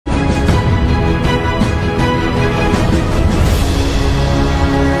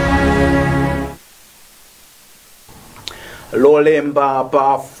lolemba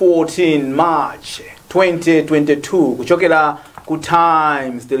pa 14 March 2022 kuchokera ku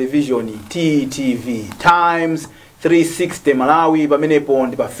Times Television TTV Times 360 Malawi pamenepo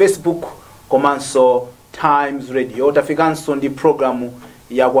ndi pa Facebook komanso Times Radio tafikanso ndi programu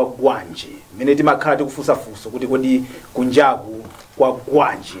ya Kwagwanji mene timakhala tikufusafuso kuti kodi kunjaku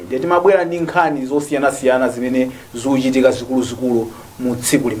Kwagwanji ndiye timabwera ndi nkhani zosiyana-siyana zimene zikuchitika zikulu mu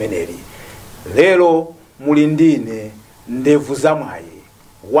tsiku limeneli. Lero muli ndine ndevu zamwayi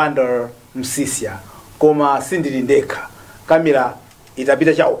Wonder Msisia koma sindili ndekha kamera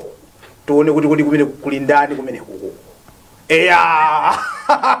itapita chauko tuone kuti kumene kuli ndani kumene kuko eya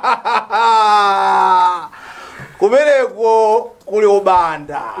kumeneko kuli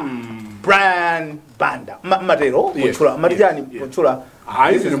obanda Brian Banda matero kuchula matijani kuchula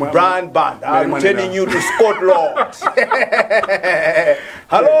this is Brian Banda. I'm turning you to Scotland.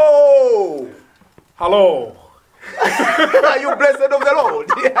 Hello. Are you blessed of the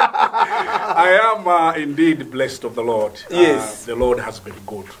Lord? I am indeed blessed of the Lord. Yes. The Lord has been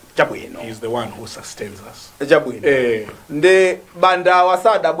good. Chabwino. He is the one who sustains us. Chabwino. Nde Banda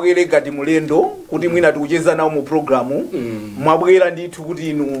wasada bwere ngati mulendo kuti mwina tikucheza nawo mu programu mwabwera ndithu kuti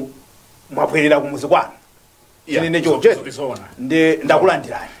inu mwabwerera ku muzi kwanu. Ine choche nde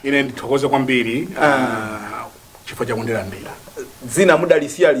ndakulandirani. Ine ndithokoze kwambiri chifukwa cha kundilandira. Zina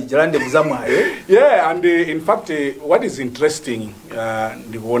mudalisia lijalande muzamwaye. Yeah, and in fact what is interesting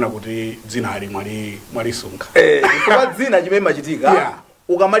ndikuona kuti dzina ali mwali sunga. Kwa zina chimene machitika. Yeah.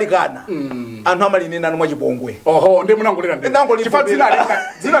 Ukamalikana anthu amalinena anu mwachipongwe. Oho ndi munangolera ndi. Chifukwa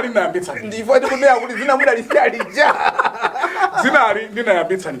dzina linayambitsa ndi. Ndifo ndikunena kuti zina mudalisia lija. Zinali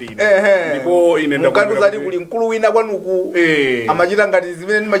ndinayambitsa ndine. Ndipo ine ndakuzali kuli mkulu wina kwanuku. Amachita ngati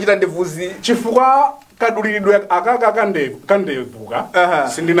zimene ndimachita ndevuzi. Chifukwa kadulidwe akaka kandevuka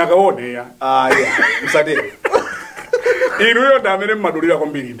sindinakaoneya. Yeah. Musatero. Inuyo ndamene mmadulira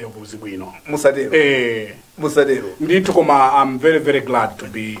kwambiri ndevuzi bwino. Musatero. Musatero. Ndithu koma I'm very very glad to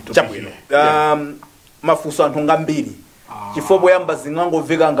be here. Mafuso anthu ngambiri. Chifukwa poyamba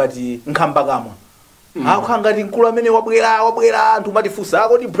zingangomveka ngati nkhamba kamwa. Ngati mkulu amene wabwera anthu matifusa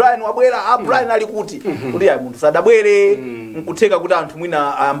kodi Brian wabwera Brian ali kuti kuti ayi munthu sadabwere nkutheka kuti anthu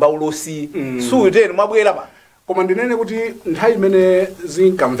mwina ayamba ulosi suyiteni mwabwera pa koma ndinene kuti nthawi imene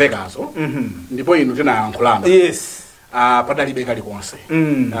zinkamvekazo ndipo inu tinayankhulana. Yes. Padalibe kalikonse.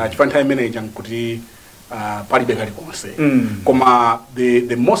 Chifukwa nthawi imene kuti palibe kalikonse. Koma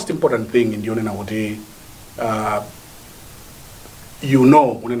the most important thing ndiyonena kuti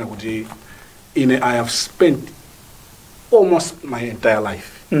unena kuti I have spent almost my entire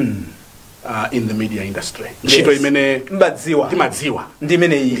life in the media industry. Ntchito imene ndimadziwa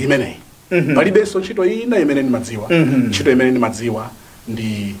ndimene palibenso ntchito ina imene ndimadziwa. Ntchito imene ndimadziwa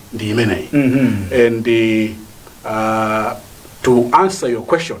ndi imene. And to answer your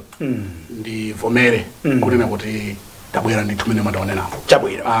question ndivomere kunena kuti tabwera ndithu mene mataonera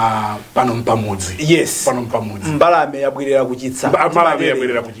chabwera pano mpamudzi. Yes. Pano mpamudzi mbalame yabwerera kuchitsa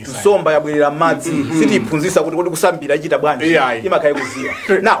nsomba yabwerera madzi sitiphunzitsa kuti kusambira achita bwanji imakhaye kuziwa.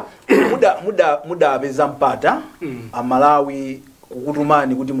 Now muda apeza mpata Malawi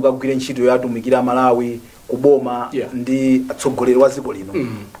kukutumani kuti mukagwire ntchito yatumikira Malawi kuboma ndi atsogoleri wa dziko lino.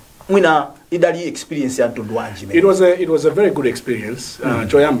 Mwina idali experience ya mtundu wanji. It was a very good experience.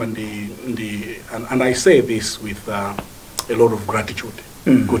 Choyamba and I say this with a lot of gratitude.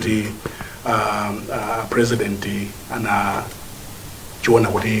 Kuti president ana chiona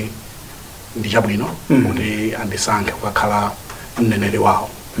kuti ndichabwino kuti andisankhe kukakhala mneneri wawo.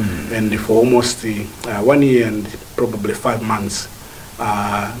 And for almost 1 year and probably 5 months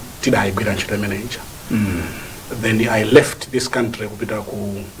tidayigwira ntchito imeneyi. Then I left this country kupita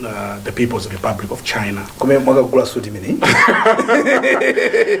ku the People's Republic of China. Kome mwakagula suti mene.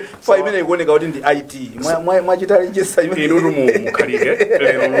 Fa imene ikuoneka kuti ndi IT. Mwachita njesa imene. Inu mukhalike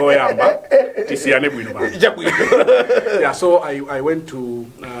lero loyamba tisiyane bwino ba. Yeah, so I went to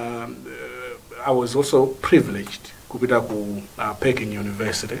I was also privileged kupita ku Peking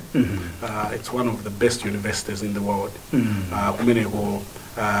University. It's one of the best universities in the world. Kumeneko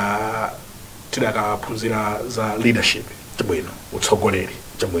tidakaphunzira za leadership chabwino utsogoleri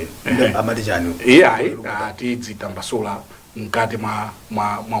chabwino amati chani tidzitambasula mkati mwa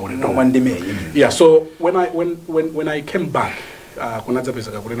ulendo mwandimeyi. Yeah, so when I came back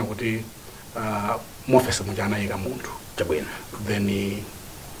kunadzapezeka kunena kuti mofesa muja anayika munthu chabwino. Then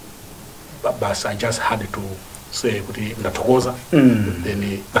but I just had to say kuti ndathokoza.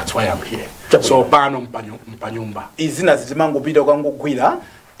 Then that's why I'm here. So pano mpanyumba izina zitimangopita ukangogwira.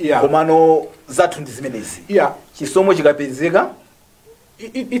 Yeah. Komano zathu ndi zimenezi. Yeah. Chisomo chikapezeka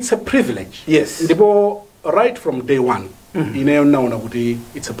it's a privilege. Yes. Ndipo right from day one ineyo naona kuti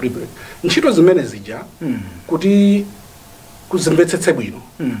it's a privilege ntchito zimene zija kuti kuzimvetsetse bwino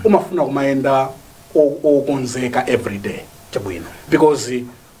umafuna kumayenda okonzeka every day chabwino because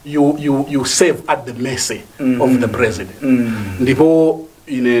you save at the mercy of the president ndipo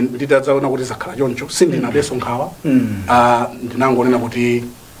ine nditadzaona kuti zakhala choncho sindinadeso nkhawa ndinangonena kuti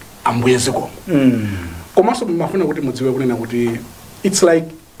ambuye zikomo komanso mafuna kuti mudziwe kunena kuti it's like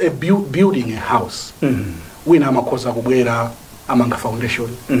a building a house wina amakhoza kubwera amanga foundation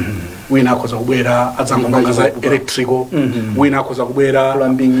wina akhoza kubwera adzangomanga za electrical wina akhoza kubwera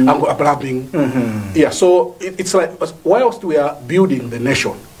plumbing yeah so it's like whilst we are building the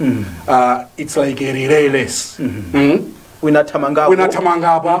nation it's like a relay race wina tamangapa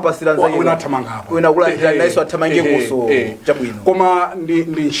wina kulandira naiso atamange kuso chabwino koma ndi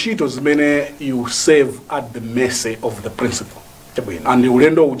ntchito zimene you save at the mercy of the principle chabwino and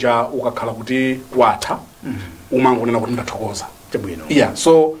ulendo uja ukakhala kuti watha umangonena kuti ndathokoza chabwino yeah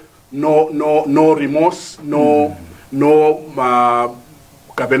so no remorse no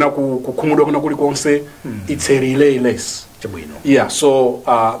kapena kukhumudwa kuna kuli konse it's a relay race chabwino yeah so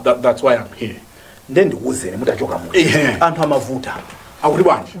that's why I'm here ndikuuzeni mutachoka mu anthu amavuta akuti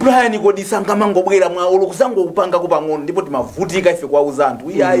bwanji Brian kodi sangamangobwera mwaolo kusangopanga kupang'ono ndipo timavutika ife kwauza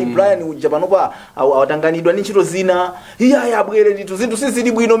anthu iyayi Brian uja panopa awatanganidwa ndi ntchito zina iyayi abwere ndithu zinthu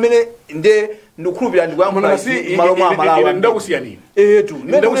sizili bwino mene nde ndikhulupirira ndikuyankhula malo mwa Malawi ndakusiyani tu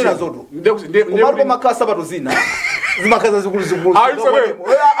ndakunena zotu komalipo makhala sapato zina zimakhaza zikulu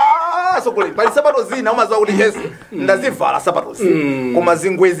sokole pali sapato zina umaziwa kuti yes ndazivala sapato zina koma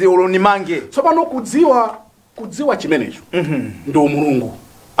zingwezi ulonimange tsopano kudziwa chimenecho ndo mulungu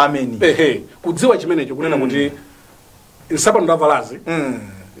ameni kudziwa chimenecho kunena kuti nsapato ndavalazi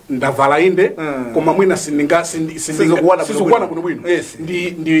ndavala inde koma mwina sizikuwana bwino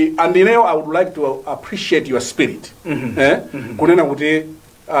and ineyo I would like to appreciate your spirit kunena kuti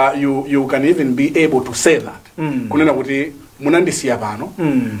you can even be able to say that kunena kuti munandisiya pano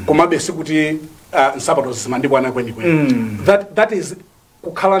koma besi kuti nsapato zimandikwana kwenikweni that is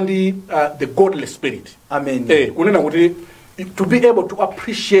kukhala ndi the godly spirit amen kunena kuti to be able to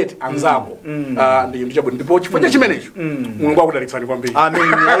appreciate anzako ndi chabwino ndipo chifukwa chimenecho mulungu akudalitsani kwambiri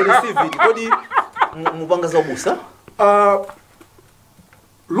amen I receive it kodi mupanga zabusa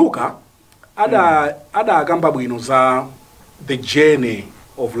Luka akamba bwino za the journey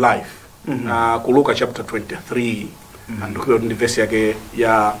of life ku Luka chapter 23 and ndi verse yake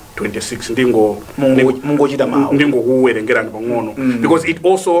ya 26 mungochita mawu ndingo kuwerengera ndi pang'ono because it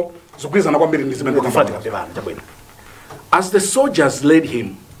also zikugwirizana kwambiri ndi zimene chabwino. As the soldiers led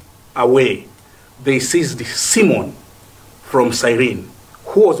him away, they seized Simon from Cyrene,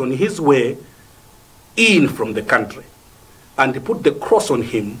 who was on his way in from the country, and they put the cross on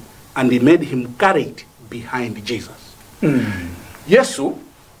him, and they made him carry it behind Jesus. Yesu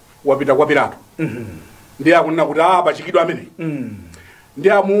wapita kwa Pilato. Ndiye akunena kuti pachikidwa amene.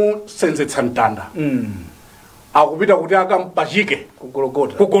 Ndiye amusenzetsa mtanda. Akupita kuti akampachike ku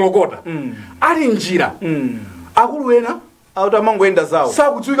Golgota. Ali njira. Akulu ena amangoenda zawo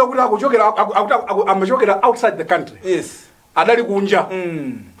sakudziwika kuti akuchokera amachokera outside the country. Yes. Adali kunja.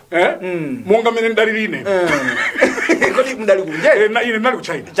 Monga mene ndali ine. Kodi mndali kunje? Ine ndali ku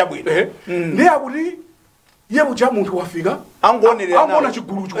China. Chabwino. Ndiye akuti yebu cha munthu wafika angona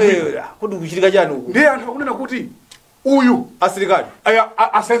chigulu chikuwira. Kodi kuchitika chani uku? Ndiye anthu akunena kuti uyu asilikali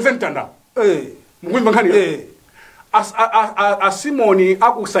asenze mtanda. Mukwimba nkhani. Simoni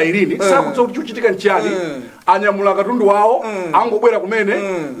aku Cyrene sakudziwa kuti chuchitika nchiyani anyamula katundu wawo angobwera kumene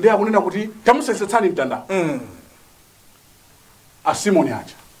ndiye akunena kuti tamusensetsani mtanda. Simoni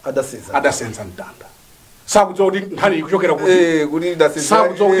aja adasenza mtanda sakudziwa kuti nkhani ikuchokera kuti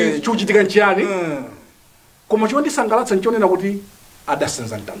sakudziwa kuti chuchitika nchiyani koma chondisangalatsa nchonena kuti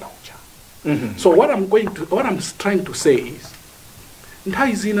adasenza mtanda uja. So what I'm trying to say is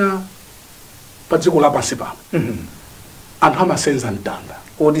nthawi zina pa dziko lapansi pano anthu amasenza mtanda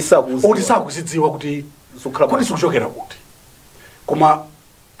oti sakuzidziwa kuti sikuchokera kuti koma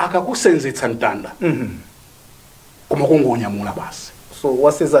akakusenzetsa mtanda koma kungonyamula basi. So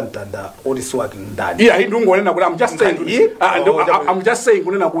wasenza mtanda oti siwake ndani. Yeah, ndingonena kuti I'm just saying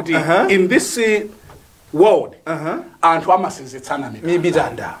kunena kuti in this world anthu amasenzetsana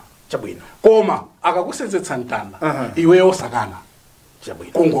mitanda. Chabwino. Koma akakusenzetsa mtanda iweyo osakana.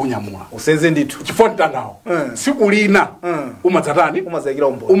 Chabwino. Kungonyamula. Usenze ndithu. Chifukwa mtandawo. Siku lina umadzatani? Umadzayikira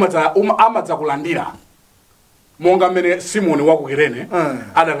umboni. Amadzakulandira. Monga mene Simoni wa ku Kirene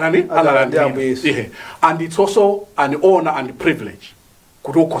adalandira. And it's also an honor and privilege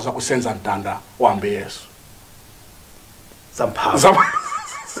kuti ukhoza kusenza mtanda wa Ambuye Yesu. Zampa.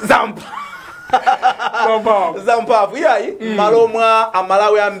 zampavu iyayi malomwa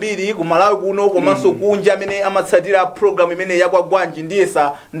amalawi ambiri ku Malawi kuno komanso kunja amene amatsatira program imene yakwagwanji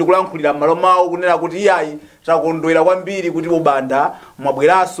ndiyesa ndikulankhulira malomawo kunena kuti iyayi takondwera kwambiri kuti bobanda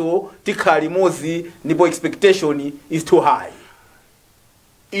mwabweraso tikhala limodzi ndipo expectation is too high.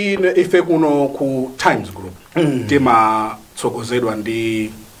 Ife kuno ku Times Group timatsogozedwa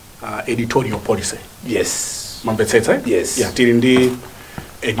ndi editorial policy. Yes. Mambetsetsa? Yes. Yeah, tili ndi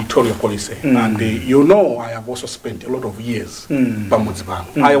editorial policy. And you know I have also spent a lot of years pamudzi pano.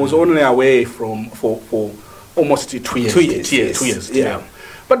 I was only away for almost 2 years. 2 years. 2 years. Yeah.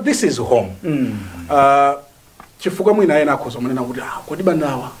 But this is home. Chifukwa mwina ena akhoza manena kuti kodi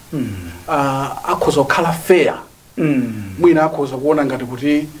bandawa akhoza kukhala fair. Mwina akhoza kuona ngati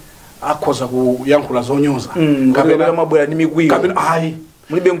kuti akhoza kuyankhula zonyoza. Kapena mabwera ni mikwiyo. Kapena ayi.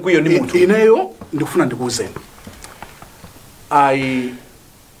 Mulibe mkwiyo ni munthu. Ineyo ndikufuna ndikuwuzeni.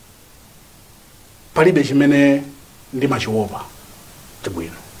 Palibe chimene ndimachiopa.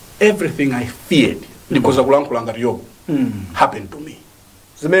 Chabwino. Everything I feared ndikhoza kulankhula ngati Yobu happened to me.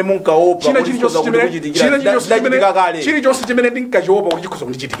 Zimene munkaopa chilichonse chimene ndinkachiopa kuti chikhoza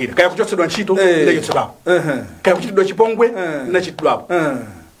kundichitikira kaya kuchotsedwa ntchito ndachotsedwapo kaya kuchitidwa chipongwe ndachitidwapo.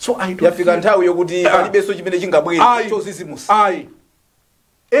 So yafika nthawi yokuti palibenso chimene chingabwere chozisimusa.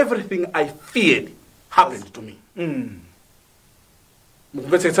 Everything I feared happened to me.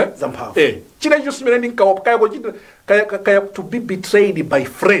 Mukumvetsetsa? Zamphamvu. Chilichonse chimene ndinkaopa kaya to be betrayed by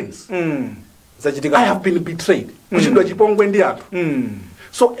friends. I have been betrayed. Kuchitidwa chipongwe ndi anthu.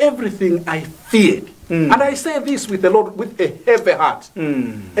 So everything I feared, and I say this with a heavy heart,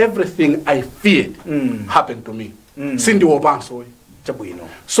 everything I feared happened to me. Sindi wopanso. Chabwino.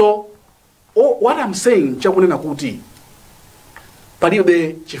 So what I'm saying chakunena kuti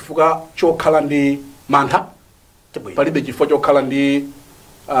palibe chifukwa chokhala ndi mantha, palibe chifukwa chokhala ndi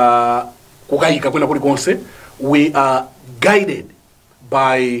kukayika kwena kulikonse. We are guided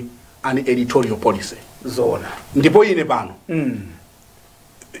by an editorial policy. Zona. Ndipo ine pano.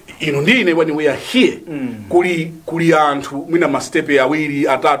 Ino ndine when we are here kuli anthu mwina mastepe awiri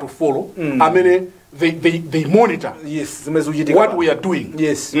atatu follow amene they monitor what we are doing.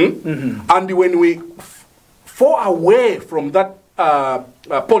 Yes. And when we fall away from that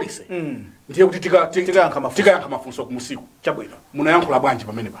policy ndiye kuti tikayankha mafunso kumusiku. Chabwino. Munayankhula bwanji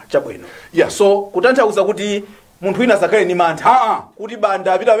pamene pa. Chabwino. Yeah, so kutanthauza kuti munthu wina sakale ni mantha kuti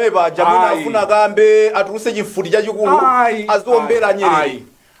banda apita mepa jamuna afuna kambe atuluse chimfuti chachikulu aziombera nyeri.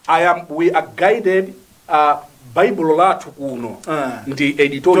 We are guided Bible lathu kuno ndi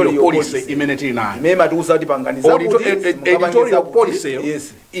editorial policy imene tili nayo. Mema tiuza kuti panganiza kuti editorial policy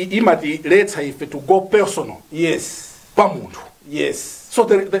imati let's ife to go personal. Yes. Pa munthu. Yes. So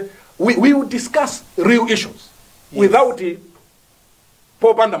we will discuss real issues without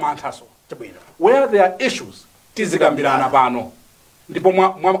popanda manthaso. Where there are issues tizikambirana pano ndipo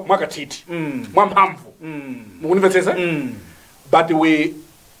mwakatiti mwamphamvu. Mukunimvetsetsa? But we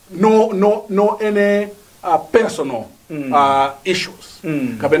no any personal issues.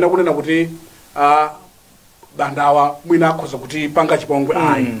 Kapena kunena kuti bandawa mwina akhoza kuti panga chipongwe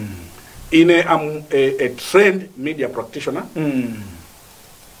ayi. Ine am a trained media practitioner.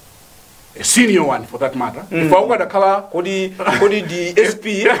 A senior one for that matter. If I want to color kodi the SP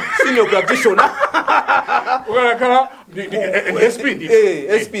senior practitioner.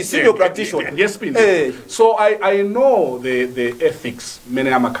 SP senior practitioner. So I know the ethics many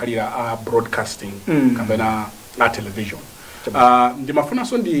amakarira broadcasting kabena na television. Ndimafuna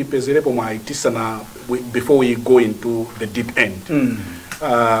so ndipezerepo maitisana before we go into the deep end.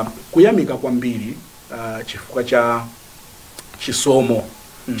 Kuyamika kwambiri chifukwa cha chisomo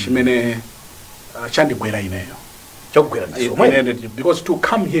chimene chandigwera ineyo. Because to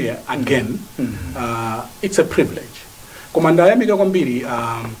come here again it's a privilege. Komanda yamika kwambiri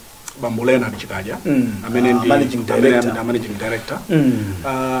Bambulena Chikaja amene ndi managing director.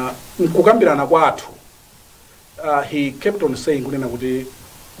 Kukambirana kwathu he kept on saying kunena kuti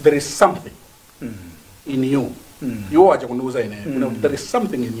there is something in you. You are jakunuza ineyo. There is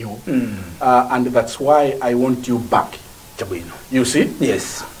something in you and that's why I want you back. You see?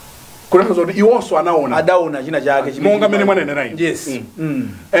 Yes. You also anaona china chake monga mene mwanenera ine. Yes.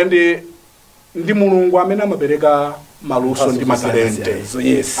 And ndi mulungu amene amabereka maluso ndi matalente. So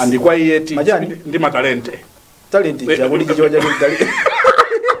yes. And kwa iye ndi matalente. Talent chakuli chicho cha talent.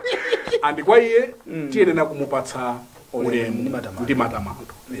 And kwa iye tiyenera kumupatsa ulemu ndi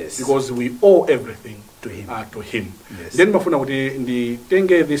matamando. Yes. Because we owe everything to him. Then mafuna kuti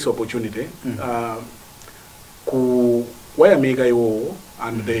nditenge this opportunity wayamika iwo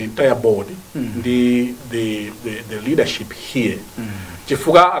and the entire board the leadership here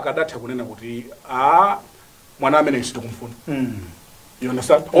chifuka akadatha kunena kuti mwana amene situkumfuna you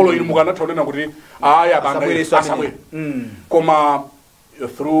understand olo inu mukanatha kunena kuti aya banga asabwere koma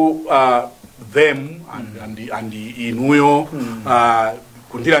through them and inuyo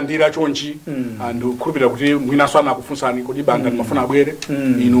kundirandira chonchi and ukhulupirira kuti mwina swana kufunsani kuti banga ndimafuna abwere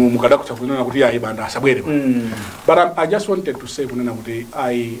inu mukadakutha kunena kuti ayi banda asabwere but I just wanted to say kunena kuti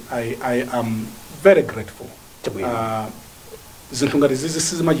I am very grateful zinthu ngati zizi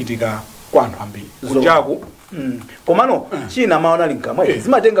sizimachitika kwa anthu ambiri kunjaku komano china maona linkamwe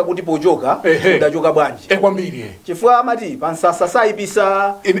zimatenga kuti pochoka ndachoka bwanji kwambiri chifukwa amati pansasa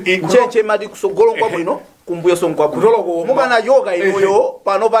saipisa chenche mati kusogolo kwa bwino kumbuyo sonkwa kutoloko mukana yoga inoyo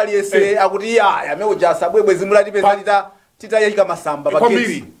pano pali ese akuti yaya meujasa bwebwe zimulati pesa titayika masamba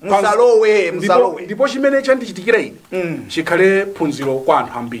baketi musalowe ndipo chimene chandichitikira ine chikhale phunziro kwa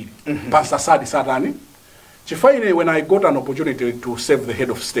anthu ambiri pansasadi satani chifaine when I got an opportunity to serve the head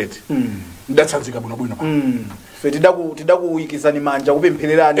of state ndatsanzika bwino fe tidakuyikizani manja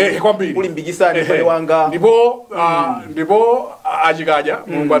kupemphererani kulimbikisani pale wanga ndipo achikaja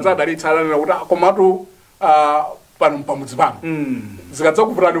mulungu adzadalitsa nena kuti komatu pano mpamudzi pano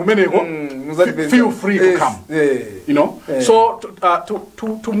zikadzakuvutani kumeneko feel free to come you know so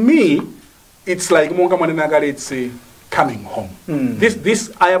to me it's like monga mwanena kale it's coming home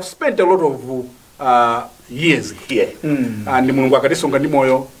this I have spent a lot of years here and mulungu akatisunga ndi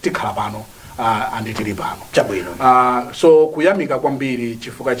moyo tikhala pano and tili pano chabwino so kuyamika kwambiri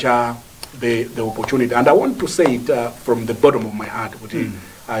chifukwa cha the opportunity and I want to say it from the bottom of my heart kuti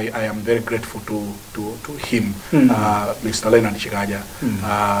I am very grateful to him Mr. Leonard Chikaja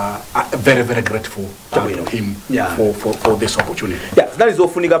very grateful to him for this opportunity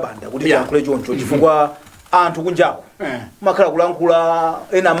zinalizofunika banda kuti yankhule choncho chifukwa anthu kunjaku makhala kulankhula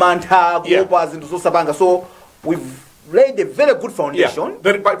ena mantha kuopa zinthu zosapanga so we've laid a very good foundation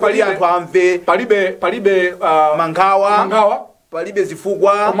pali anthu amve palibe mangawa palibe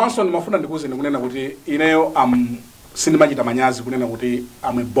zifukwa komanso ndimafuna ndikuwuzeni kunena kuti ineyo sindimachita manyazi kunena kuti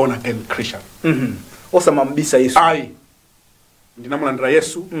I'm a born again Christian osamambisa Yesu ndinamulandira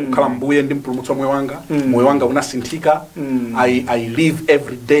Yesu kukhala mbuye ndi mpulumutsi wa moyo wanga unasinthika I live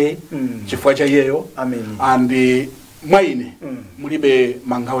every day chifukwa cha iyeyo and mwaine mulibe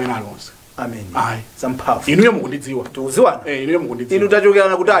mangawa ena alonse samphafu inuyo mukundidziwa tuziwana inuyo mukundidziwa inu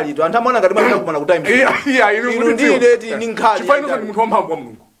tachokerana kutali to anthu amaona ngati mwina kumana ku time inu ndine ti ninkhali chifukwa ndi munthu wamphamvu wa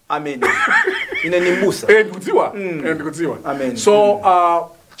Mulungu amen ine nimbusa ndikudziwa so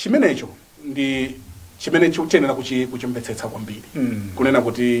chimenecho ndi chimene chikutenera kuchimvetsetsa kwambiri kunena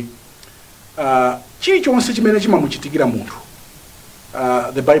kuti chilichonse chimene chimamuchitikira munthu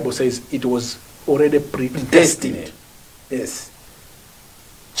the Bible says it was already predestined yes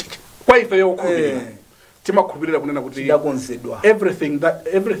kwa ife yokhulupirira timakhulupirira kunena kuti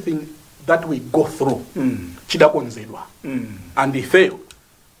everything that we go through chidakonzedwa and ife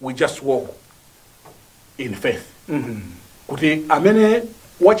we just walk in faith kuti amene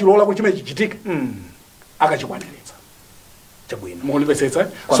wachilola kuti chimene chichitike akachikwaniritsa chabwino mukundivetsetsa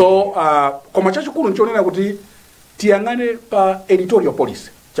so koma chachikulu nchonena kuti tiyang'ane pa editorial policy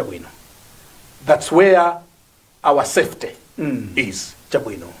chabwino that's where our safety is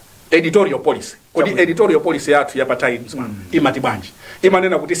chabwino editorial policy kodi editorial policy yathu ya pa Times imati bwanji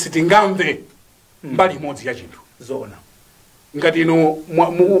imanena kuti sitingamve mbali imodzi ya chinthu zona ngati ino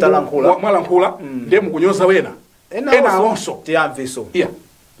mwalankhula ndiye mukunyoza wena ena alonso tiyamveso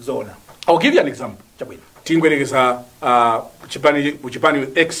zona I'll give you an example chabwino tingwerekeza chipani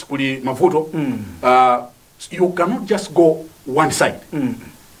X kuli mavuto you cannot just go one side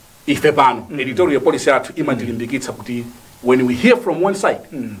ife pano editorial policy yathu imatilimbikitsa kuti when we hear from one side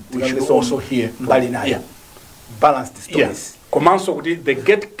we should also hear mbali nayo balanced stories komanso kuti the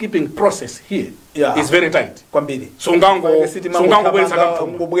gatekeeping process here is very tight kwambiri sungango bweza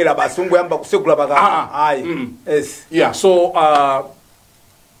ngobwera basi ungoyamba kusegula paka yes so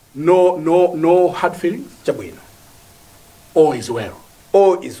no hard feelings chabwino all is well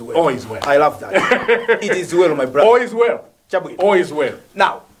I love that it is well my brother all is well chabwino all is well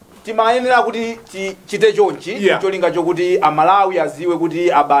now timayenera kuti chite chonchi cholinga chokuti amalawi aziwe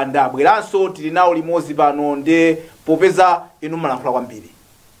kuti abanda abweranso tili nawo limodzi pano nde popeza inu malankhula kwambiri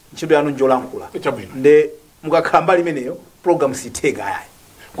ntchito yanu njolankhula nde mukakhala mbali imeneyo program sitheka yayi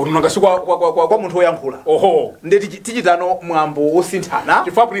kununanga kwa munthu oyankhula nde tichitano mwambo osinthana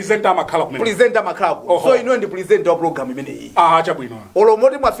chifukwa presenter amakhala kumene so ino ndi presenter wa program imeneyi chabwino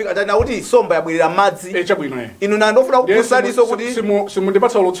olomoti mwafika tana kuti somba yabwerera madzi chabwino inu nandofuna kukusaniso kuti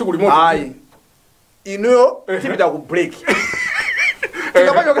simundipatsa ulo tsiku limodzi ino tipita ku break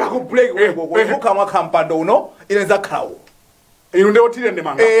tikapachokera ku break kukamwa kampando uno inaweza khawo inu ndio tile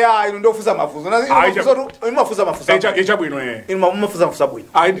ndemanga inu ndio fuza mafuzo mafuza mafuza echabwino inu mafuza mafuza bwino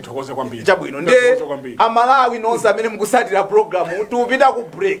ndithokoze kwambiri chabwino ndi amalawi nonse amene mukusatira program tupita ku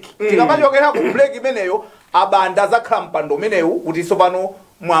break tikapachokera ku break imeneyo abanda zakhala mpando umenewu kuti sopano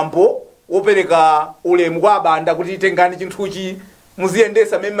mwambo wopereka ulemu kwa abanda kuti tengani chinthuchi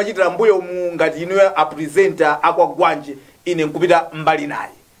muziyendesa mmene machitira mbuyo mu ngati inuyo a presenter akwagwanji ine nkupita mbali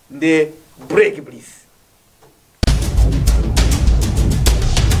naye ndi break please.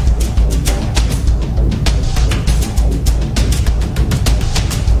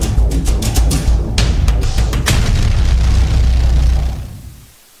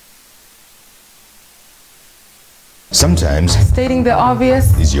 Sometimes stating the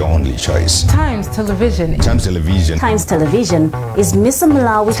obvious is your only choice. Times Television. Times Television. Times Television is Miss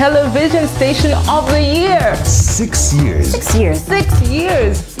Malawi Television Station of the Year. 6 years. 6 years. 6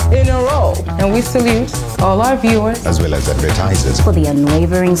 years in a row. And we salute all our viewers as well as advertisers for the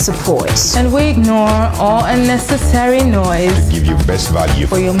unwavering support. And we ignore all unnecessary noise to give you best value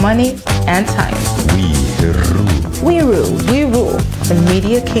for your money and time. We rule. We rule. We rule the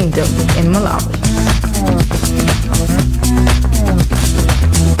media kingdom in Malawi.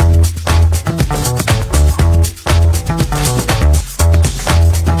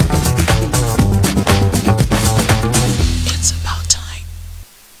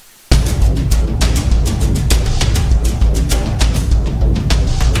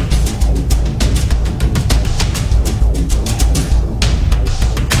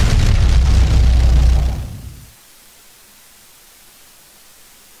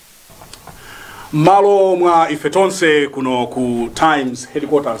 Malo mwa ifetonse kuno ku Times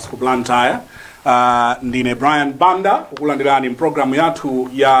Headquarters ku Blantyre. Ndine Brian Banda kukulandirani programu yathu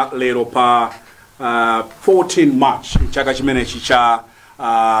ya lero pa 14 March chaka chimenechi cha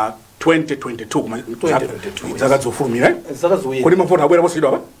 2022 zaka zofumira zaka zoyera kodi mafota abwera posidwa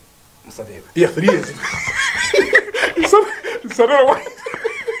apa musatero yeah 3 years so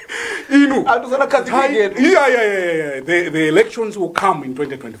inu the elections will come in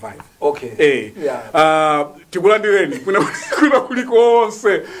 2025. Okay. Tikulandireni kuna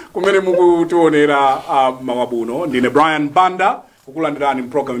kulikonse kumene mukutionera mawabuno. Ndine Brian Banda kukulandirani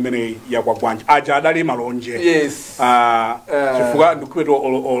program imene ya Kwagwanji aja adali malonje. Yes. Chifuka ndikupeto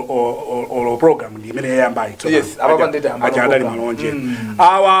olo program ndi imene yambayi. Yes, ababandeta aja adali malonje.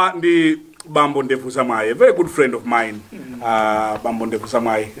 Awa ndi Bambo Ndefu Samai, a very good friend of mine. Bambo Ndefu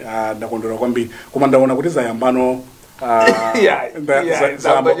Samai, ndakondora kwambiri. Koma ndaona kuti zayambano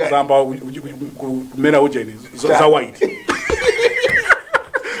zamba kumera ujeni za white.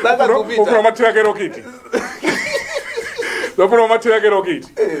 Ukuna matira kero kiti. Ukuna matira kero kiti.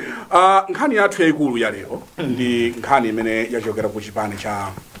 Nkhani yathu yaikulu ya lero ndi nkhani imene yachokera ku chipani cha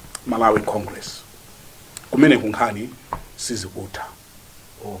Malawi Congress. Kumene kunkhani sizikuta.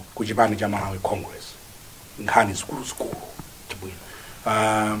 Ku chipani cha Malawi Congress. Nkhani zikulu.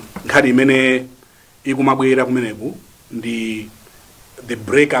 Nkhani imene ikumabwera kumeneku ndi the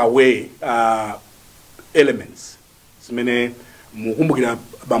breakaway elements zimene mukumbukira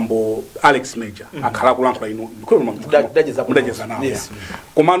Bambo Alex Major akhala kulankhula ino mudajeza nawo.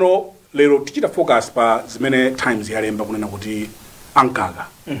 Komano lero tichita focus pa zimene Times yalemba kunena kuti ankaka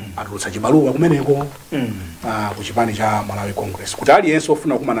atulutsa chibaluwa kumeneko ku chipani cha Malawi Congress kuti aliyense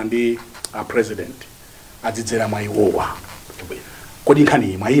ofuna kumana ndi president adzidzera mwayiwowa. Kodi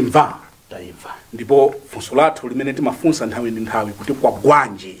nkhani mwayimva? Ndipo funso lathu limene timafunsa nthawi ndi nthawi kuti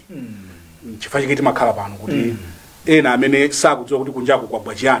Kwagwanji chifukwa chake timakhala pano kuti ena amene sakudziwa kuti kunjaku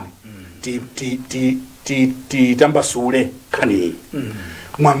kwagwa chiyani tambasule nkhani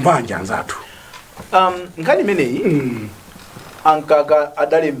mwamvanja anzathu. Nkhani imeneyi ankaka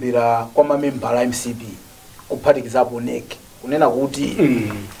adalembera kwa mamembala a MCP kuphatikizapo NEC kunena kuti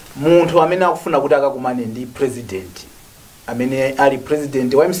munthu amene akufuna kuti akakumane ndi president amene ali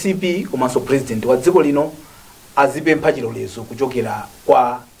president wa MCP komanso president wa dziko lino azipempha chilolezo kuchokera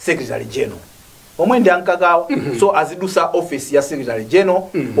kwa secretary general omwe ndi ankakawa. So azidusa office ya secretary general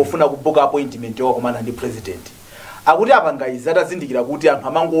ofuna kuboka appointment yokumana ndi president. Akuti apangayiza atazindikira kuti anthu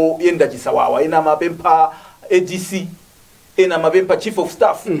amangoyenda chisawawa, ena mapempha ADC, ena mapempha chief of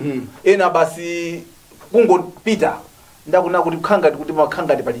staff, ena basi kungopita ndakuna kuti khangati kuti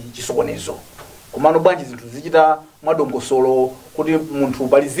makhangati pali chisokonezo. Komano bwanji zinthu zichita mwadongosolo kuti munthu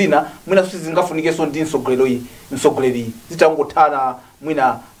pali zina mwina sizingafunikenso ndi msogoleri zitangothana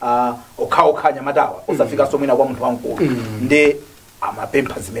mwina okha nyamatawa osafika so mwina kwa munthu wamkulu ndi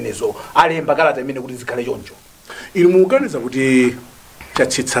amapempha zimenezo alemba kalata imene kuti zikhale choncho. Inu muganiza kuti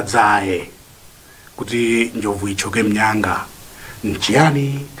chatsitsa dzaye kuti njovu ichoke mnyanga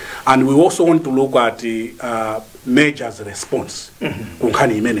nchiyani, and we also want to look at Major's response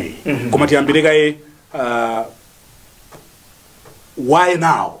kunkhani imeneyi. Koma tiyambire kaye why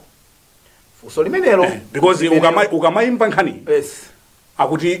now? So limenelo because ukamayimba nkhani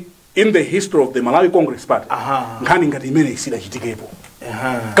akuti in the history of the Malawi Congress Party nkhani ngati imeneyi sidachitikepo.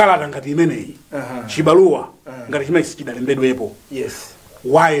 Kalata ngati imeneyi chibaluwa ngati chimeneyi sichidalembedwepo. Yes.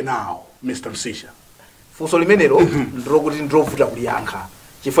 Why now, Mr. Msisha? Fuso limenelo ndrokuti ndrovuta kuliyankha.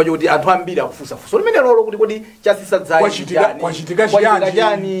 Chifukwa choti anthu ambiri akufunsa fuso limenelo kuti kodi chasisa dzai kwachitika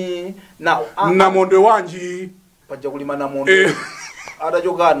chiyani now namondwe wanji paja kulima namondwe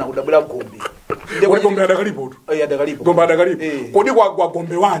atachokana kudabwera gombe gombe adakalipo adakalipo gombe adakalipo kodi kwa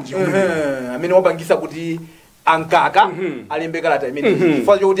gombe wanji amene wapangisa kuti ankaka alembe kalata imene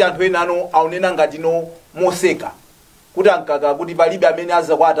chifukwa choti anthu ena ano aunena ngati no moseka kuti ankaka kuti palibe amene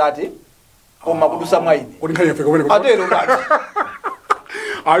aza kwa atate koma kudusa mwaine kuti nkhani yafika kumene atero ngati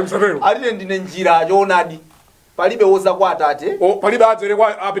ayi msapero alile ndine njira choonadi palibe woza kwa atate palibe adzere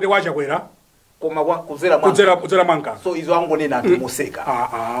kwa apite kwa chakwera koma kuzera manka so izo angonena anthu moseka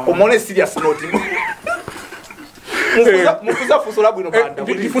koma one serious note mufuza fuso labwino banda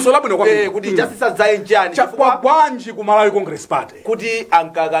kuti fuso labwino kwa kuti chasisa dzaye njani chifukwa Kwagwanji ku Malawi Congress Party kuti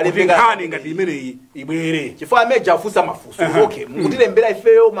ankaka lembeka nkhani ngati imeneyi ibwere chifukwa Major afusa mafuso okay mukutilembera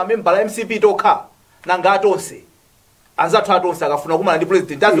ifeyo mamemba la MCP tokha nanga atonse anzathu atonse akafuna kumana ndi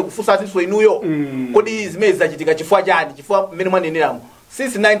president azi kufusa atinso inuyo kodi zimene zachitika chifukwa chani chifukwa mmene mwaneneramu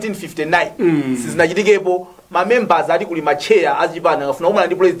since 1959 sizinachitikepo mamembers ati kuli macheya achipana akafuna kumana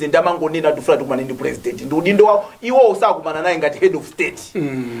ndi president amangonena tufuna tukumana ndi president ndi udindo wawo iwo usakumana naye ngati head of state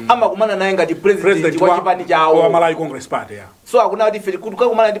amakumana naye ngati president wa chipani chawo wa Malawi Congress Party so akuna kuti ife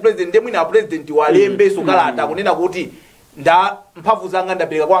kukumana ndi president ndemwe na president walembe sokalata kunena kuti nda mphamvu zanga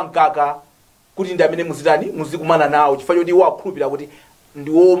ndapereka kwa nkaka kuti ndi amene muzitani muzikumana nawo chifukwa choti iwo akhulupirira kuti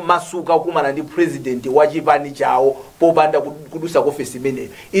ndiwo masuka kumana ndi president wa chipani chawo popanda kudusa office imeneyo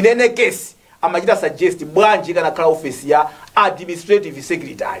inene case amachita suggest bwanji kana khala office ya administrative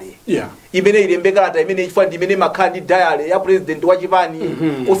secretary imene ilembe kalata imene chifukwa ndi imene makhandi diary ya president wa chipani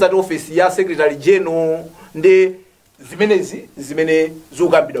osati office ya secretary general ndi zimene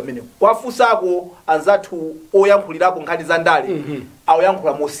zikukambidwa mmene kwafusako anzathu oyankhulirapo nkhani za ndale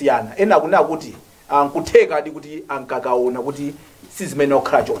ayankhula mosiyana ena akunena kuti nkutheka adi kuti ankakaona kuti sizimene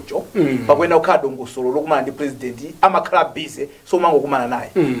okhala choncho pakwena okhala dongosolo lokumana ndi president amakhala busy so mangokumana naye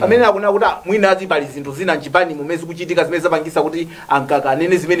pamene akunena kuti mwina ati pali zinthu zina mchipani mumezi kuchitika zimene zapangisa kuti ankaka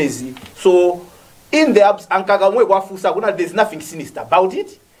anene zimenezi so in the abs ankaka omwe kwafusa kuna there's nothing sinister about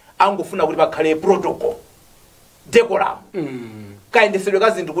it angofuna kuti pakhale protocol decorum kayendesedwe ka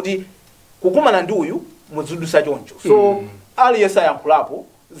zinthu kuti kukumana ndi uyu muzidusa choncho so aliyense ayankhulapo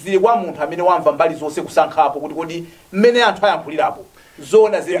zili kwa munthu amene wamva mbali zonse kusankhapo kuti kodi mmene anthu ayankhulirapo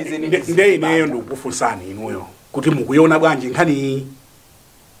zona zenizeni ndiye ineyo ndikufunsani inuyo kuti mukuiona bwanji nkhani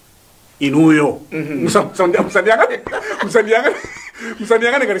inuyo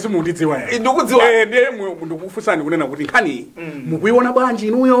musandiyangane ngati simundidziwa ndikudziwa ndiye ndikufunsani kunena kuti nkhani mukuiona bwanji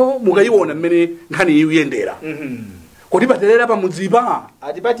inuyo mukayiona mmene nkhani iyi iyendera kodi paterera pamudzipa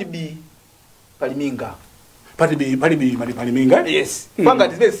ati pati b paliminga paliminga yes panga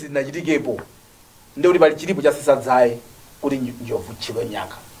zimene zinachitikepo ndi kuti pali chilipo chasisa dzaye kuti njovu chilo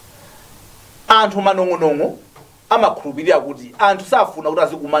nyaka anthu manong'onong'o amakhulupirira kuti anthu safuna kuti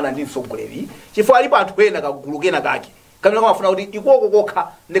azikumana ndi mtsogoleri chifukwa alipo anthu ena kagulu kena kake kamene kamafuna kuti ikoko kokha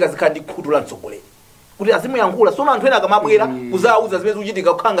ndikazikhala ndi khutu la mtsogoleri kuti azimuyankhula sono anthu ena akamabwera kuzawuza zimene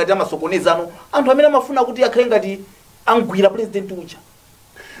zikuchitika kukhala ngati amasokonezano anthu amene amafuna kuti akhale ngati angwira president ucha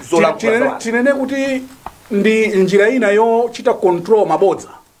tinene kuti ndi njira ina yochita control mabodza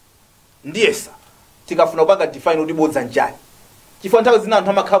ndiyesa tikafuna kupanga define kuti bodza njani chifukwa nthawi zina anthu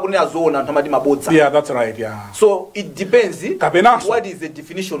amakhala kunena zoona anthu amati mabodza that's right so it depends what is the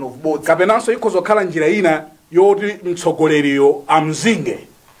definition of bodza kapenanso ikhozokhala njira ina yoti mtsogoleriyo amzinge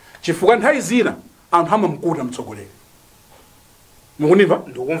chifukwa nthawi zina anthu amamkuta mtsogoleri mukunimva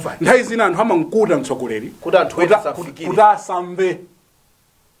ndikumva nthawi zina anthu amamkuta mtsogoleri kuti anthu kuti asamve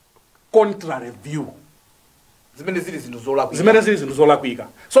contrary view zimene zili zinthu zolakwika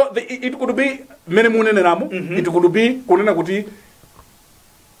so it could be mmene muneneramo it could be kunena kuti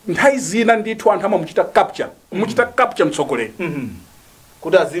nthawi zina ndithu anthu amamuchita capture mtsogoleri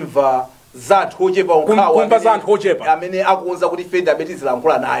kuti azimva za anthu ochepa kumva za anthu ochepa amene akuwuza kuti feda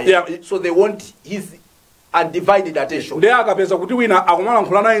betizilankhula naye so they want his undivided attention ndiye akapeza kuti wina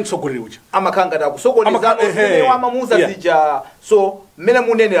akumalankhula naye mtsogoleri ucha amakhala ngati akusokoneza amamuza zija so mmene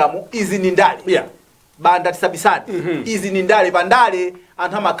muneneramo izi ni ndale banda tisabisani izi ni ndale pandale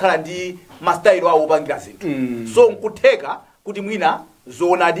anthu amakhala ndi mastyle awo opangira zinthu so nkutheka kuti mwina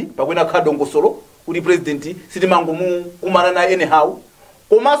zoonadi pakwena khala dongosolo kuti president sitimango kumana naye anyhow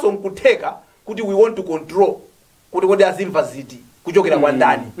komanso nkutheka kuti we want to control kuti kodi azimva ziti kuchokera kwa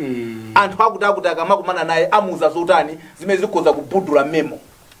ndani anthu akuti akamakumana naye amuza zotani zimene zikhoza kubudula memo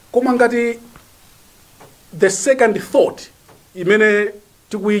koma ngati the second thought imene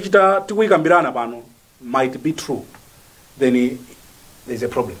tikuyikambirana pano might be true, then there's a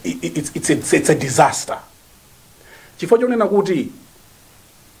problem. It's a disaster. Chifukwa chonena kuti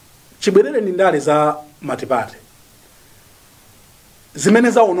chibwerere ndi ndale za matipate zimene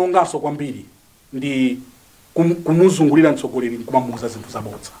zaononganso kwambiri ndi kumuzungulira mtsogoleri kumamuza zinthu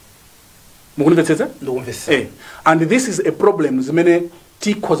zabodza. Mukunimvetsetsa? Ndikumvetsetsa. And this is a problem zimene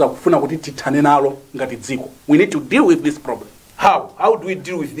tikhoza kufuna kuti tithane nalo ngati dziko. We need to deal with this problem. How do we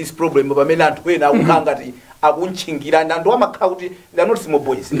deal with this problem pamene anthu ena akukhala ngati akunchingira ndi anthu amakhala kuti they are not small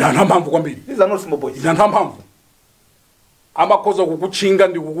boys. Ndi anthu amphamvu kwambiri. These are not small boys. Ndi anthu amphamvu. Amakhoza kukuchinga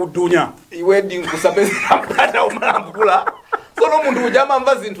ndi kukudunya. Iwe ndi kusapeza mpata umalambula. Sono munthu uja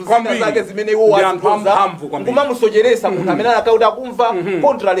amamva zinthu zina zake zimene iwo wazikonza. Kumamusocheresa munthu amene akauti akumva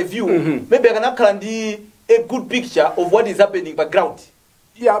contra review. Maybe akanakhala ndi a good picture of what is happening background.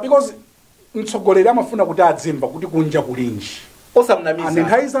 Yeah, because mtsogoleri amafuna kuti adzimva kuti kunja kulinji. Osamnamiza. And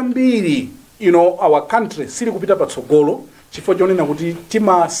nthawi zambiri, our country sili kupita patsogolo chifukwa chonena kuti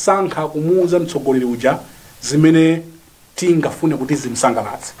timasankha kumuuza mtsogoleri uja zimene tingafune kuti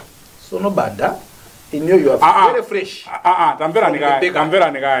zimsangalatse. So no banda. In you are very fresh. Tamverani kai.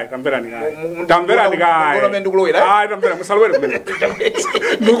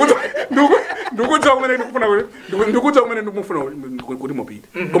 Ndikuta kumene ndikufuna kuti mupite.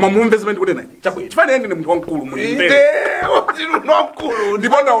 Koma mumve zimene ndikutena. Chifane ndi munthu wankulu mulimbe.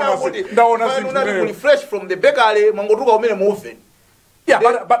 Ndipo ndaona zinthu fresh from the bakery mangotuka kumene muven. Yeah,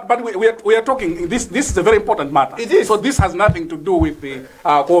 but we are talking. This is a very important matter. It is. So this has nothing to do with the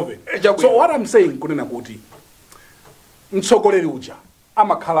COVID. So what I'm saying, kunena kuti mtsogoleri uja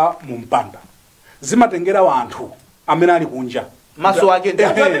amakhala mumpanda zimatengera wanthu amene ali kunja maso ake ndi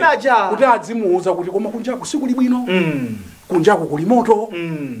amene aja kuti adzimuuza kuti koma kunja kusikuli bwino kunja kuli moto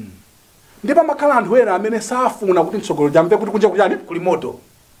ndipo amakhala anthu ena amene safuna kuti mtsogoleri amve kuti kunja kuli kuli moto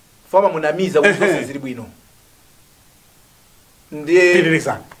fama munamiza kuti zonse zili bwino. Ndiye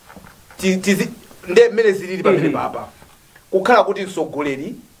mene zilili pamene papa kukhala kuti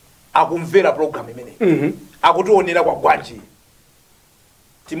mtsogoleri akumvera program imene akutionera Kwagwanji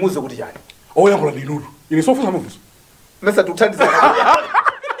timuze kuti chani oyankhula ndi nudu ine sofusa mufuso mesa tuthandiza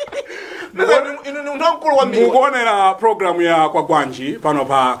inu ndamkulu wa mimi mukuonera program ya Kwagwanji pano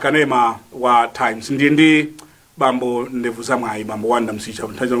pa kanema wa Times ndi bambo ndevu za mwayi bambo Wanda Msicha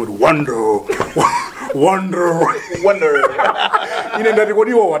nthawi kuti wonder ine ndati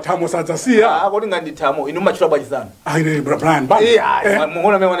kodi iwo wathamo sadzasiya kodi ngandi thamo inu machula bwachizana ine Brian Banda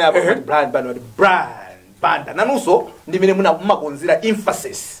muona mene apo Brian Banda nanuso ndi mene mumakonzera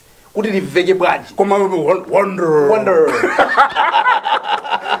emphasis kuti liveke bwanji koma wonder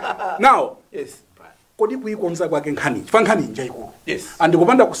now yes kodi kuikonza kwake nkhani chifukwa nkhani njaikulu yes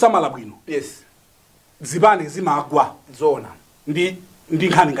andikupanda kusamala bwino yes zibane zimagwa zona ndi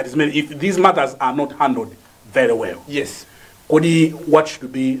nkhani ngati zimene if these matters are not handled very well. Yes. Kodi what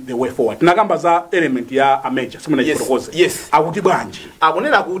should be the way forward? Tinakamba za element ya ameja simuna chiprokoze. Yes. Akuti bwanji.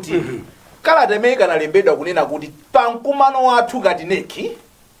 Akunena kuti kala temeka nalembedwa kunena kuti pankumano wathu ngati neki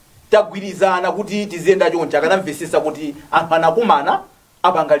tagwirizana kuti tizenda choncha kana mvesesa kuti anthu anakumana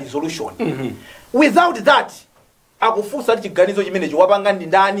apanga resolution. Without that akufusa chiganizo chimene chiwapanga ndi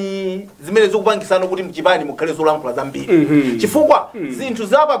ndani zimene zikupangisana kuti mchipani mukhale zolankhula zambiri chifukwa zinthu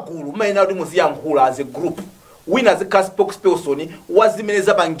zapagulu maina kuti muziyankhula as a group wina as spokesperson wazimene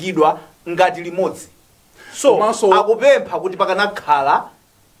zapangidwa ngati limodzi so akupempha kuti pakanakhala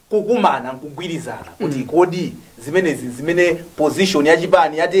kukumana kugwirizana kuti kodi zimene position ya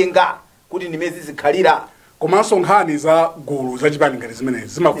chipani yatenga kuti nimezi zikhalira komanso nkhani za gulu za chipani ngati zimene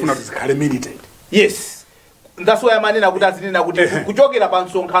zimafuna kuti zikhale militant. Yes. That's why manena kuti azinena kuti kuchokera pa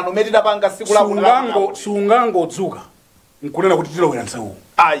nsonkhano metida panga siku la sungangodzuka nkunena kuti tilowera nsewu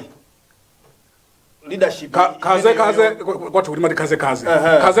ayi leadership kaze kwathu kuti mati kaze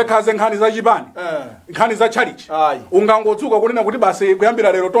nkhani za chipani nkhani za church ungangodzuka kunena kuti basi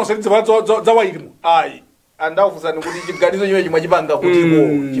kuyambira lero tonse tidziva za wailimu ayi andaufusa kuti chiganizo chimwe chimwe chipanga kuti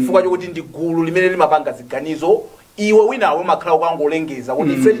chifukwa chokuti ndi gulu limene limapanga ziganizo iwe winawe makhala kwangolengeza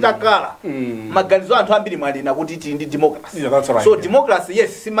kuti ife titakhala maganizo anthu ambiri mwalina kuti tili ndi democracy. So democracy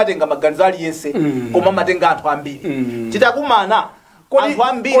yes simatenga maganizo aliyense koma matenga anthu ambiri titakumana anthu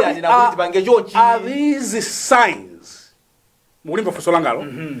ambiri alina kuti tipange chonchi. Are these signs mukulimva funso langalo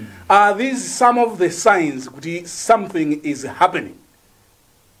are these some of the signs kuti something is happening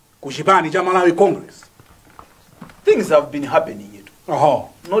ku chipani cha Malawi Congress? Things have been happening it.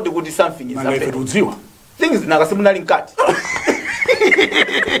 Not kuti something is happening. Udziwa. Things nakasimuna linkati.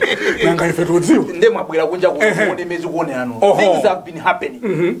 Nanga ife tudziwa. Ndemwe abwera kunja kuone mezi kuonera no. Things have been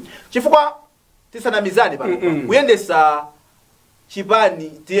happening. Chifukwa tisana mizani pano. Kuyendesa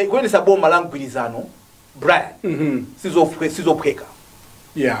chipani, kuyendesa boma la mgwirizano Brian. Sizophweka.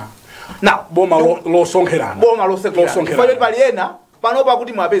 Yeah. Now, boma lo sonkherana. Boma lo sonkherana. Chifukwa paliena panopa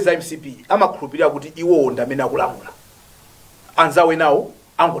kuti mwapeza MCP amakhulupirira kuti iwo ndamene akulamula. Anzawe nawo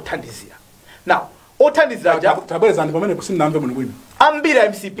angothandizira. Now, othandizira tabweza ndi pamene kusinamve muno bwino. Ambira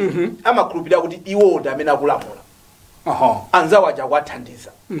MCP amakhulupirira kuti iwo ndamene akulamula. Anzawe aja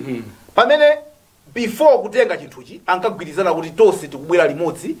kwathandiza. Pamene before kutenga chinthuchi ankagwirizana kuti tonse tikubwera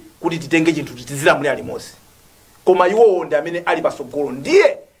limodzi kuti titenge chinthuchi tizilamulira limodzi. Koma iwo ndamene ali pasogolo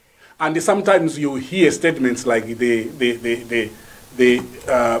ndiye. And sometimes you hear statements like the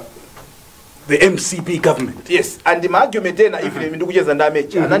MCP government. Yes, and the argument tena if ndikucheza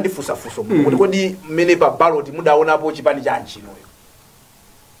ndamechi anandifusa fuso kuti kodi mene pa ballot mudaonapo chipani cha nchinoyo.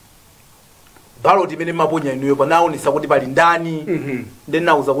 Ballot imene maponya inuyo panaonesa kuti pali ndani then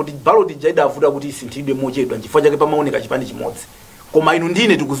nauza kuti ballot jaida avuta kuti isinthidwe mochedwa chifukwa chake pamaoneka chipani chimodzi. Koma inu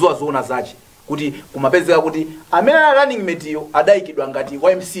ndine tikuzoa zoona zache kuti kumapezeka kuti amene running mate yo adaikidwa ngati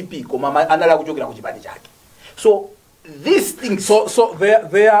wa MCP koma anala kuchokera ku chipani chake. So these things so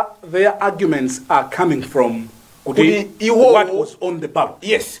their arguments are coming from what was on the ballot.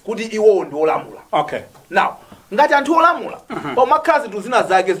 Yes, kuti iwo ndi olamula. Okay. Now, ngati anthu olamula pa makhazi tuzina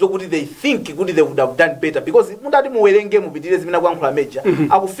zake zokuti they think kuti they would have done better because mundati muwerenge mupitire zimene kuyankhula meja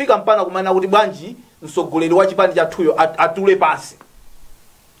akufika mpana kumana kuti bwanji msogoleri wa chipani chathuyo atule pansi.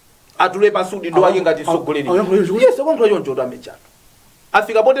 Atule pansi udindo wake ngati msogoleri. Yes, akuyankhula choncho tameja.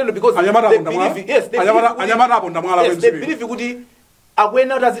 Afika potendo because they believe kuti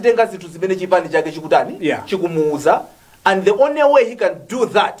akwena utazitenga zinthu zimene chipani chake chikutani chikumuuza and the only way he can do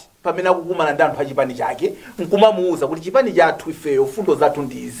that pamene akukumana ndi anthu a chipani chake nkumamuuza kuti chipani chathu ifeyo fundo zathu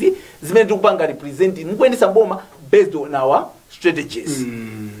ndizi zimene tikupanga represent mukuyendesa boma based on our strategies.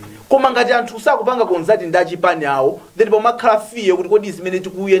 Koma ngati anthu sakupanga konzati ndi achipani awo then pamakhala fiye kuti kodi zimene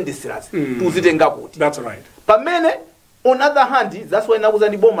tikuyendeserazi tuzitenga kuti. That's right. Pamene on other hand, that's why nakuza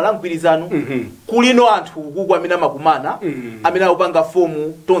ndi boma la mgwirizano kulino anthu kuku amene amakumana amene akupanga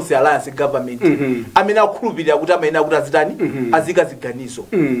fomu tonse alliance government amene akukhulupirira kuti amayenera kuti azitani azika ziganizo.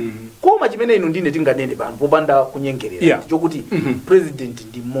 Koma chimene inu ndine tinganene pano popanda kunyengerera chokuti president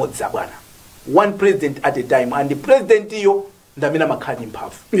ndi mmodzi bwana. One president at a time and the president iyo ndamene amakhala ndi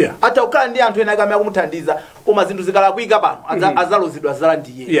mphamvu. Ata ukhala ndi anthu ena akamaya kumuthandiza koma zinthu zikalakwika pano azalozidwa zala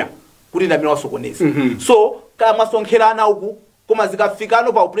ndiye kuti ndamene wasokoneza. So kama masonkherana uku koma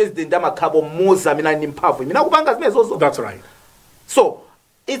zikafikano pa president amakhabo mmodzi amene ali mphamvu imene akupanga zimene zozo. That's right. So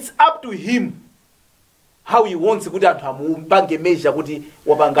it's up to him how he wants kuti anthu amupange measure kuti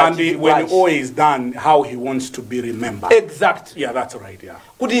wapanga and when all is done how he wants to be remembered. Exactly. Yeah, that's right. Yeah.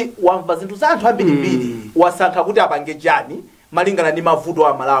 Kuti wamva zinthu za anthu ambirimbiri wasankha kuti apange chani malingana ndi mavuto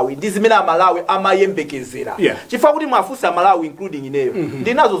a Malawi ndi zimene a Malawi amayembekezera. Chifukwa kuti mwafusa a Malawi including ineyo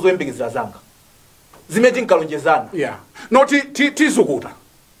ndinazo zoyembekezera zanga zimene tinkalonjezana. No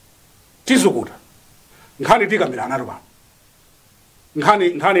tizukuta nkhani tikambirana pano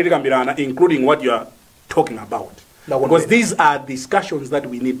nkhani tikambirana including what you are talking about because these are discussions that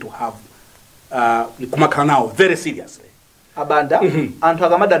we need to have kumakhala nawo very seriously. Abanda anthu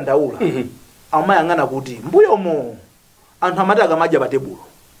akamadandaula amayang'ana kuti mbuyomo anthu amati akamadya pa tebulo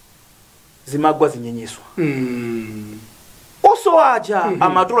zimagwa zinyenyeswa. Oso aja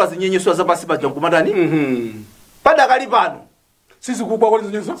amatola zinyenyeswa zapansi paja nkumatani padakali pano sizikugwa kwa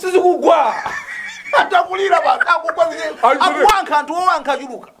zinyenyeswa sizikugwa atakulira pano akugwa akuwankha anthu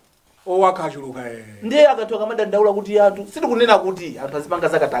owankha chuluka ndiye akatoka madandaula kuti anthu sitikunena kuti anthu azipanga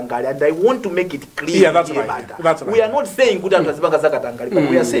zakatangale and I want to make it clear. That's right. We are not saying kuti anthu azipanga zakatangale but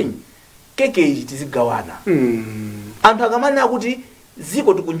we are saying keke ichi tizigawana. Anthu akamanena kuti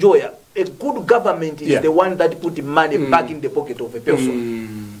ziko tikunjoya a good government is the one that put money back in the pocket of a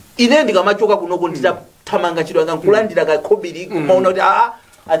person. Ine ndikamachoka kunoko nditathamanga chidwa nkulandira kakhobiri kumaona kuti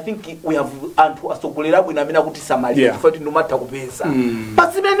I think we have anthu asogolera bwino amene akuti Samaria chifukwa kuti ndomatha kupeza.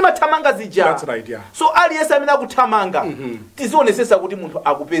 But zimene ndimathamanga zija. That's right, yeah. So aliyesa amene akuthamanga tizionesesa kuti munthu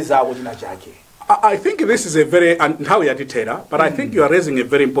akupeza ako china chake. I think this is a very and how you are detailed, but I think you are raising a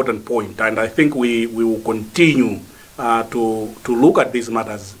very important point and I think we will continue to look at these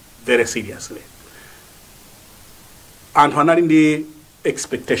matters very seriously. And hanali ndi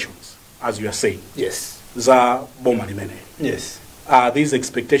expectations as you are saying. Yes. za boma limene. Yes. Are these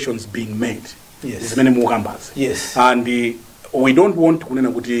expectations being made? Yes. Zimene mukambas. Yes. And we don't want kunena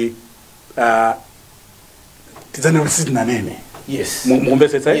kuti tizana sina nene. Yes.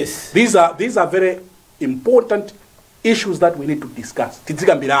 Yes. These are very important issues that we need to discuss.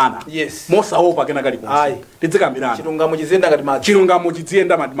 Tizikambirana. Yes. Mosa opa kena kali konse. Aye. Tizikambirana. Chilungamo chizienda ngati madzi. Chilungamo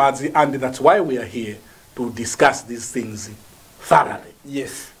chizienda ngati madzi, and that's why we are here to discuss these things thoroughly.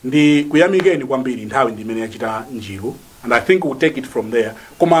 Yes. Ndi kuyamikeni kwambiri nthawi ndimene yachita njiru, and I think we'll take it from there.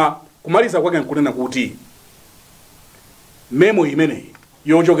 Koma kumaliza kwake nkunena kuti memo imene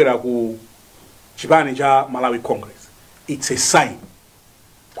yochokera ku chipani cha Malawi Congress, it's a sign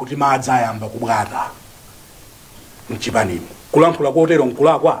kuti madzi ayamba kubwata mchipanimu. Kulankhula kotero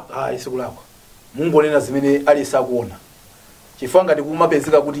nkulakwa? Sikulakwa. Mungonena zimene alisakuona. Chifukwa ngati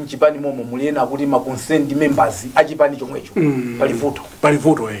kumapezeka kuti mchipani momo muliyena kuti ma concerned members achipani chomwecho. Palivuto.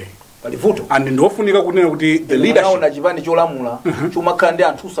 Palivuto. And ndofunika kunena kuti the leadership naona chipani cholamula chomakhala ndi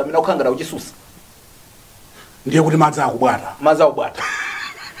anthu amene akukhangala kuchisusa. Ndiye kuti madzi akubwata. Madzi akubwata.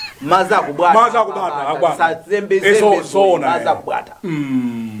 Madzi akubwata. Sazembezembe. Madzi akubwata.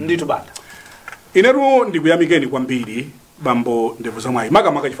 Nditu bata. Inetu ndikuyamikeni kwambiri bambo ndevu zamwayi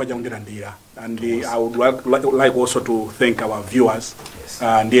makamaka chifukwa chakundirandira, and I would like also to thank our viewers.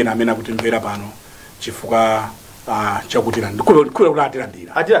 Yes. Ndiye amene akutimvera pano chifukwa chakuti ndikula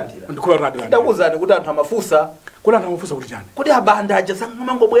atilandira. Ndakuzani kuti anthu amafusa kuti chani? Kuti abanda aja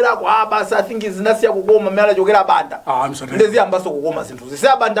sangomangobwerako basi I think zinasiya kukoma mala chokera abanda. Ndezi ambaso kukoma zinthu. Zisi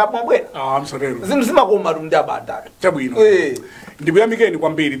abanda mwabwera. Zinthu zimakoma ndi abanda. Chabwino. Ndikuyamikeni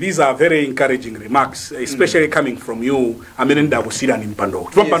kwambiri. These are very encouraging remarks, especially coming from you. Amene ndakusirani mpando.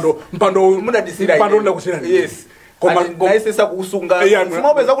 Mpando ndakusirani. Yes. Naisesa kusunga.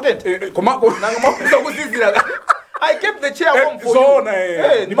 Simopeza kutente. Nanga mopeza kuzizira. I kept the chair warm for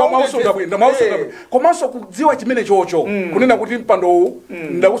you. Ndipo mausunga komanso kudziwa chimene chocho kunena kuti mpando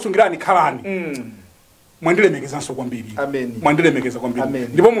ndakusungirani khalani. Mwandilemekezanso kwambiri. Amen. Mwandilemekeza kwambiri.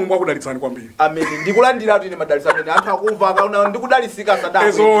 Ndipo Mulungu akudalitsani kwambiri. Amen. Ndikulandira kuti ine madalitsa amene anthu akumva akaona ndikudalisika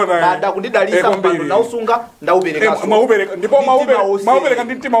sadaka. Bada kundidalisa mpando nausunga ndaupereka. Ndipo maupereka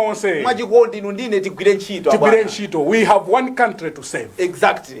ndi mtima wonse. Mwachikondi inu ndine tigwire ntchito. We have one country to save.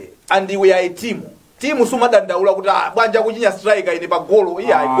 Exactly. And we are a team. Timu sumadandaula kuti bwanja kuchinya striker ine pa golo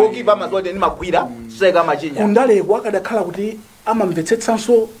goalkeeper amazote ni magwira striker machinya. Kundale kwakadakhala kuti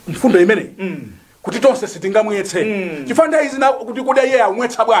amamvetsetsanso mfundo imene. Kuti tonse sitingamwetse. Chifanda izi kuti kuda iye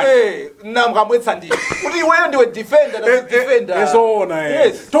amwetsa bwana. Namkamwetsa ndi. Kuti iweyo ndiwe defender na defender. Ezona.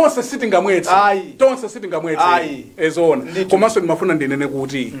 Yes. Tonse sitingamwetsa. Tonse sitingamwetsa. Ezona. Komanso ndimafuna ndinene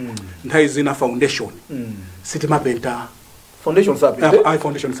kuti nthawi zina foundation. Sitimapenta. Foundation sapenta.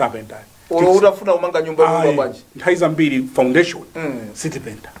 Foundation sapenta. Olo utafuna umanga nyumba yako bwanji. Nthawi zambiri foundation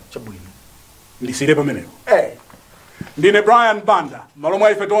sitipenta. Chabwino. Ndisire pamenepo. Ndine Brian Banda,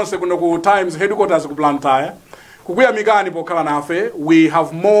 malomwa ife tonse kuno ku Times headquarters ku Blantyre. Kukuyamikani pokhala nafe. We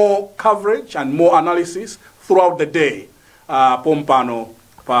have more coverage and more analysis throughout the day. Pompano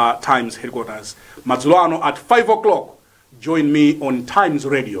pa Times headquarters. Madzulo at 5 o'clock. Join me on Times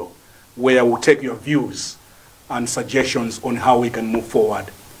Radio, where we'll take your views and suggestions on how we can move forward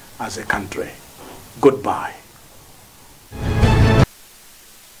as a country. Goodbye.